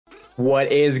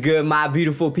What is good, my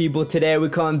beautiful people? Today we're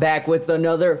coming back with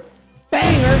another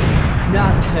banger.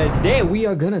 Now today we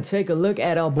are gonna take a look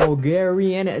at a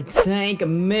Bulgarian tank,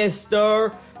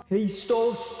 Mr.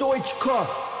 Stoichkov.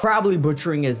 Probably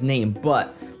butchering his name,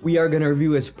 but we are gonna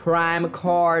review his prime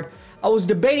card. I was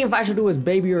debating if I should do his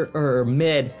baby or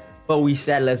mid, but we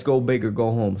said let's go big or go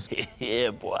home.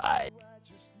 Yeah, boy.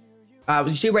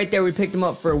 You see right there, we picked him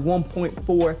up for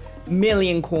 1.4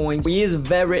 million coins. He is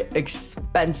very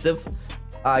expensive.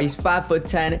 He's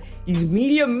 5'10". He's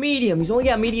medium. He's only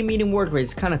got medium work rate.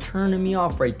 It's kind of turning me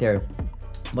off right there.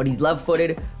 But he's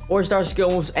left-footed, 4-star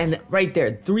skills, and right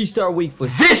there, 3-star weak foot.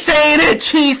 This ain't it,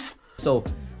 Chief. So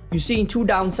you're seeing two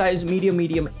downsides,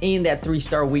 medium, and that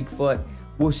 3-star weak foot.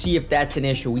 We'll see if that's an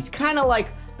issue. He's kind of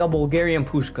like the Bulgarian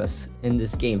Pushkas in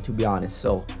this game, to be honest.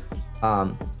 So,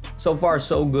 so far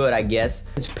so good, I guess.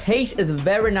 His pace is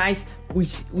very nice. We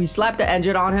slapped the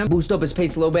engine on him, boost up his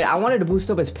pace a little bit. I wanted to boost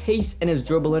up his pace and his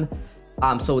dribbling,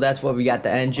 so that's why we got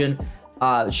the engine.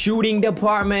 Shooting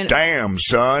department. Damn,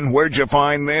 son, where'd you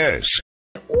find this?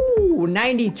 Ooh,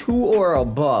 92 or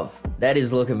above. That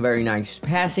is looking very nice.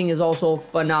 Passing is also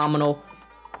phenomenal.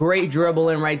 Great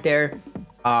dribbling right there.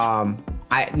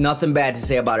 Nothing bad to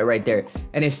say about it right there.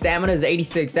 And his stamina is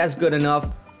 86. That's good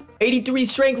enough. 83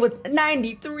 strength with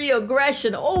 93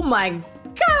 aggression. Oh my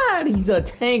god, he's a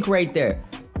tank right there.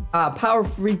 Power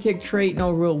free kick trait,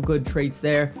 no real good traits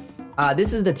there.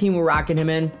 This is the team we're rocking him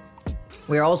in.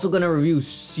 We're also gonna review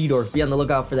Seedorf. Be on the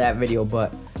lookout for that video.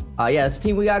 But yeah, this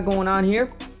team we got going on here.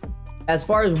 As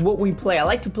far as what we play, I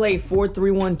like to play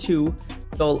 4-3-1-2.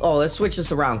 So let's switch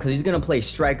this around because he's gonna play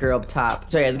striker up top.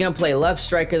 So yeah, he's gonna play left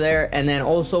striker there, and then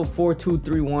also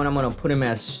 4-2-3-1. I'm gonna put him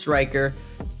as striker.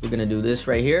 We're gonna do this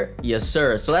right here. Yes,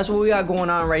 sir. So that's what we got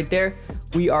going on right there.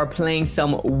 We are playing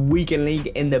some weekend league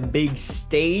in the big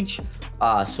stage.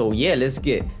 So yeah, let's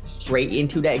get straight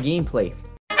into that gameplay.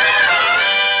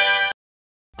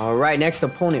 All right, next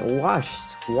opponent,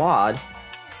 washed squad.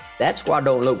 That squad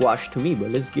don't look washed to me, but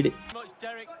let's get it.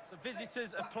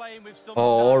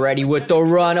 Already with the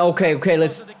run. Okay,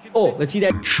 let's see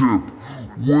that chip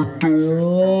with the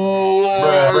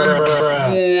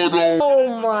run.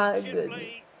 Oh my goodness.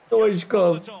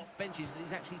 Stoichkov.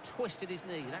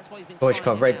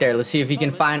 Stoichkov right there. Let's see if he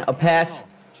can find a pass.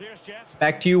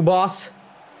 Back to you, boss.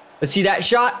 Let's see that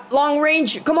shot. Long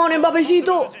range. Come on,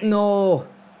 Mbappécito. No.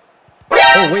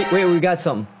 Oh, wait. We got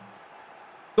something.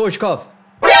 Stoichkov.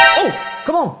 Oh,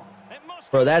 come on.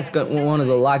 Bro, that's one of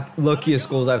the luckiest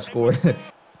goals I've scored.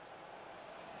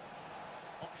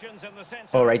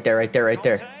 Oh, right there.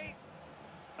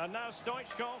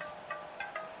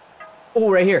 Oh,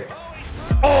 right here.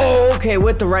 Oh, okay,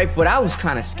 with the right foot. I was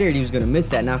kind of scared he was going to miss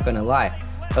that, not going to lie.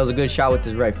 That was a good shot with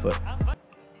his right foot.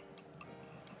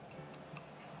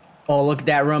 Oh, look at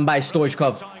that run by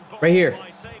Stoichkov. Right here.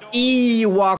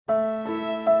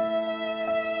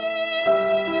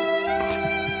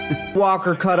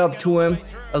 Walker cut up to him.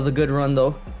 That was a good run,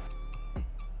 though.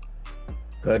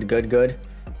 Good.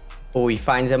 Oh, he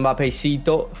finds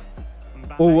Mbappécito.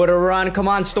 Oh, what a run. Come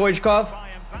on, Stoichkov.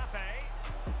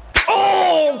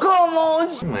 Oh, come on.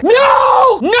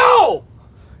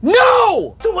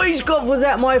 No! Stoichkov, was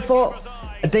that my fault?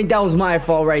 I think that was my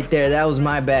fault right there. That was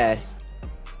my bad.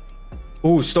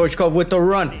 Ooh, Stoichkov with the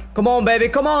run. Come on, baby.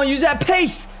 Come on. Use that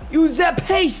pace.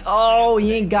 Oh,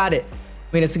 he ain't got it.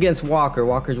 I mean, it's against Walker.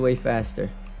 Walker's way faster.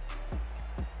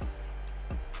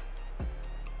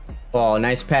 Oh,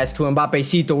 nice pass to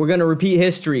Mbappécito. We're going to repeat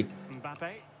history.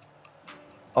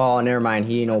 Oh, never mind.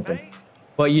 He ain't open.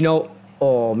 But you know...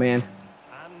 Oh, man.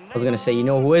 I was going to say, you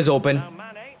know who is open.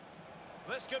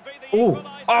 Ooh.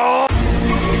 Oh!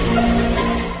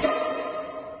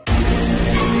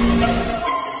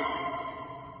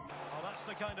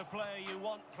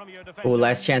 Oh,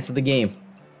 last chance of the game.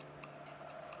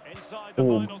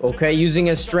 Ooh, okay, using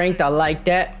his strength. I like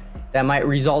that. That might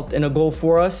result in a goal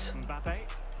for us.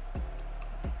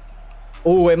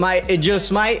 Oh, it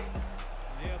just might.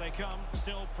 Here they come,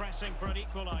 still pressing for an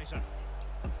equalizer.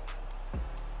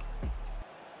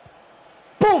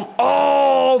 Boom!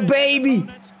 Oh, baby!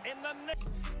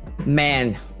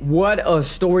 Man, what a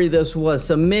story this was.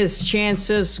 Some missed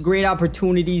chances, great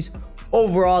opportunities.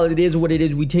 Overall, it is what it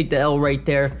is. We take the L right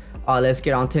there. Let's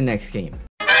get on to the next game.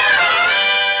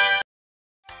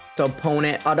 The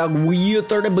opponent, I don't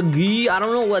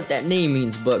know what that name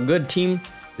means, but good team.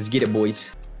 Let's get it,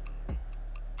 boys.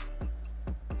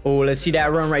 Oh, let's see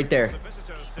that run right there.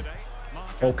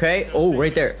 Okay. Oh,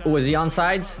 right there. Oh, is he on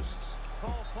sides?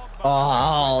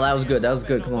 Oh, that was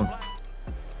good. Come on. All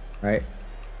right.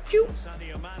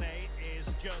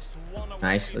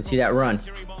 Nice. Let's see that run.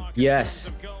 Yes.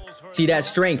 See that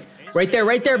strength. Right there,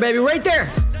 baby, right there.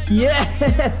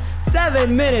 Yes,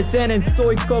 7 minutes in, and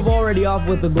Stoichkov already off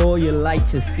with the goal. You like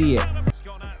to see it.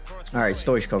 All right,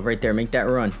 Stoichkov, right there. Make that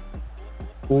run.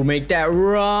 We'll make that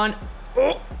run.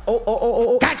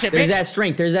 Oh. Gotcha, There's bitch. that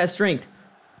strength. There's that strength.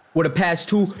 With a pass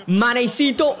to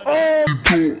Manecito. Oh!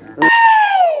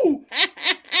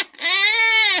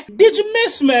 Did you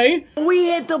miss me? We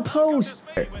hit the post.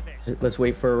 Let's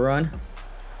wait for a run.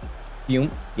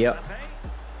 Boom. Yep.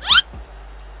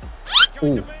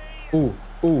 Ooh.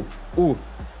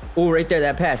 Right there,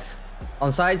 that pass.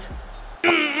 On sides.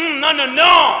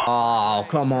 No. Oh,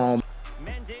 come on.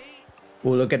 Oh,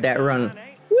 look at that run.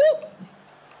 Woo!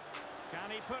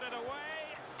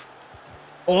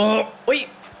 Oh, wait.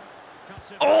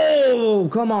 Oh,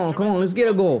 come on. Let's get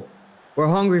a goal. We're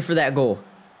hungry for that goal.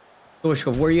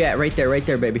 Stoichkov, where you at? Right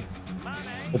there, baby.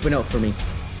 Open up for me.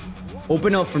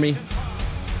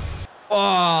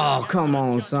 Oh, come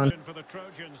on, son.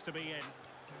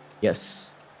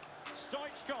 Yes.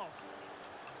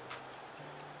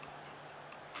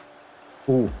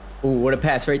 Ooh, what a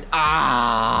pass, right?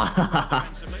 Ah!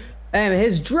 And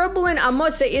his dribbling, I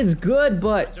must say, is good,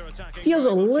 but feels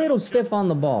a little stiff on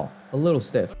the ball. A little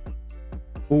stiff.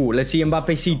 Ooh, let's see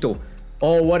Mbappécito.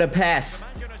 Oh, what a pass.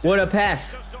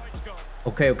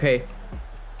 Okay.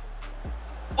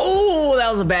 Oh,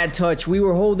 that was a bad touch. We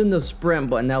were holding the sprint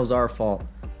button. That was our fault.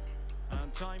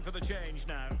 And time for the change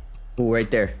now. Ooh,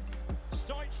 right there.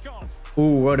 Stoichkov.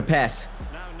 Ooh, what a pass.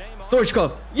 Now Neymar.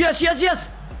 Stoichkov. Yes.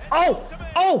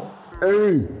 Oh.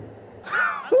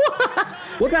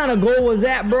 What kind of goal was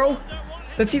that, bro?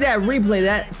 Let's see that replay.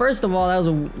 That first of all, that was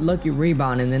a lucky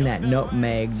rebound, and then that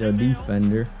nutmeg the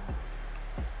defender.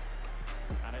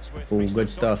 And it's with Oh, Mr. good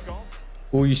stuff. Stoichkov.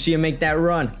 Oh, you see him make that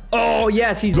run. Oh,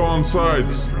 yes, he's on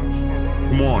sides.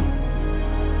 Come on.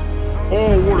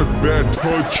 Oh, what a bad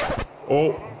touch.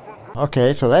 Oh.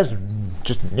 Okay, so that's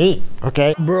just neat.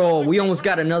 Okay. Bro, we almost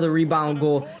got another rebound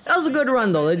goal. That was a good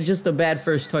run, though. It's just a bad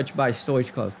first touch by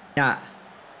Stoichkov. Yeah.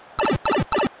 It's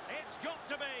got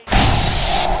to be.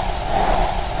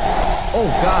 Oh,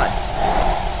 God.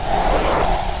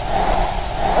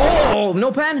 Oh,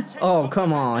 no pen? Oh,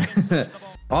 come on.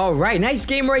 All right, nice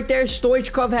game right there.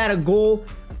 Stoichkov had a goal.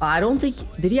 I don't think...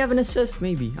 Did he have an assist?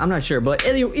 Maybe. I'm not sure. But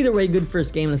either way, good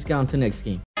first game. Let's get on to the next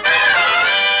game.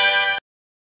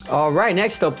 All right,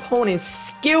 next opponent,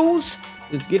 Skills.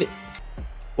 Let's get it.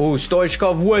 Oh,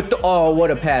 Stoichkov with the... Oh,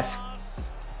 what a pass.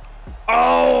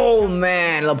 Oh,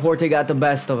 man. Laporte got the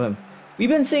best of him. We've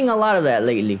been seeing a lot of that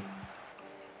lately.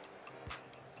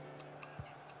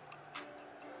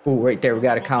 Oh, right there. We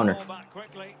got a counter. Ball back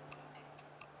quickly.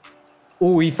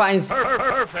 Oh, he finds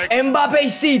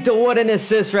Mbappécito. What an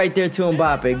assist right there to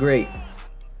Mbappe. Great.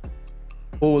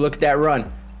 Oh, look at that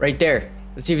run. Right there.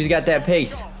 Let's see if he's got that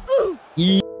pace.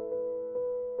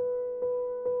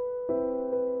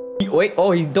 Wait, oh,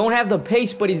 he don't have the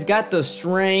pace, but he's got the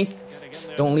strength.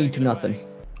 Don't lead to nothing.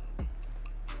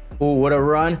 Oh, what a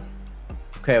run.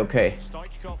 Okay.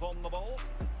 Stoichkov on the ball.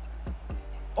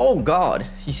 Oh, God.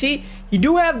 You see, he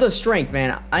do have the strength,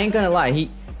 man. I ain't gonna lie.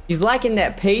 He's lacking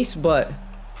that pace, but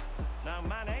Now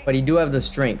Mane. he do have the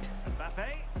strength.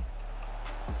 Mbappe.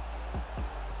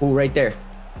 Oh, right there.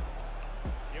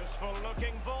 Useful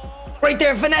looking ball. Right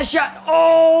there, finesse shot.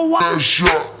 Oh, wow.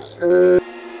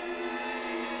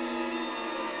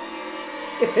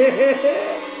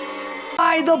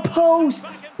 By the post.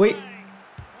 Wait.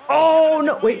 Oh,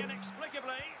 no. Wait.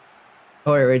 Inexplicably.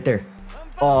 All right there.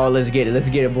 Oh, let's get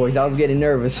it, boys. I was getting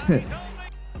nervous.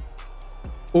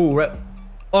 Oh, right.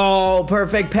 Oh,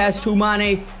 perfect pass to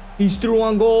Mane. He's through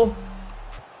on goal.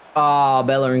 Ah,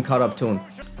 Bellerin caught up to him.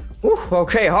 Ooh,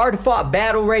 okay, hard fought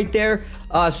battle right there.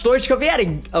 Stoichkov, he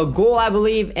had a goal, I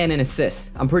believe, and an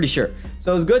assist. I'm pretty sure.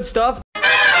 So it was good stuff.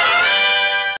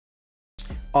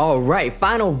 All right,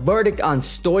 final verdict on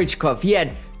Stoichkov. He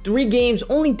had 3 games,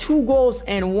 only 2 goals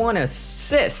and 1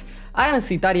 assist. I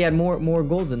honestly thought he had more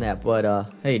goals than that, but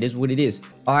hey, it is what it is.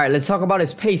 All right, let's talk about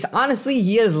his pace. Honestly,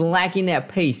 he is lacking that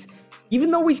pace. Even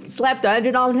though we slapped the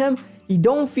edge on him, he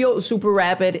don't feel super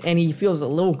rapid, and he feels a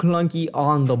little clunky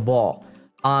on the ball.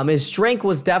 His strength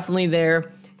was definitely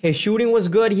there. His shooting was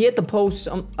good. He hit the post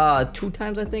 2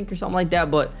 times, I think, or something like that,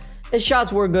 but his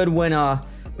shots were good when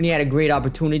he had a great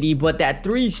opportunity. But that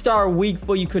 3-star weak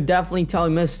foot, you could definitely tell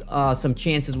he missed some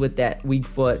chances with that weak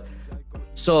foot.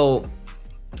 So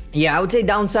yeah, I would say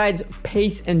downsides,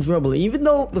 pace and dribbling. Even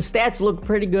though the stats look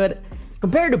pretty good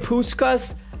compared to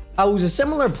Puskas, who's a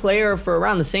similar player for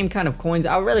around the same kind of coins.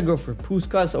 I would rather go for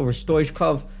Puskas over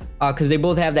Stoichkov because they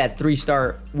both have that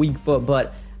 3-star weak foot,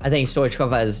 but I think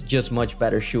Stoichkov has just much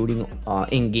better shooting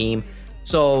in game.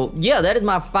 So yeah, that is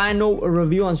my final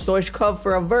review on Stoichkov.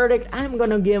 For a verdict, I'm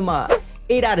gonna give him a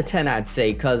 8 out of 10, I'd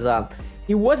say, because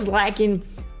he was lacking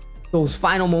those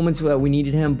final moments where we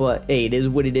needed him, but hey, it is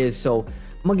what it is. So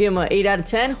I'm gonna give him an 8 out of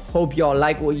 10. Hope y'all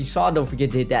like what you saw. Don't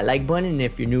forget to hit that like button, and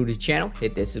if you're new to the channel,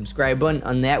 hit that subscribe button.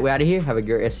 On that, we're out of here. Have a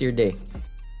great rest of your day.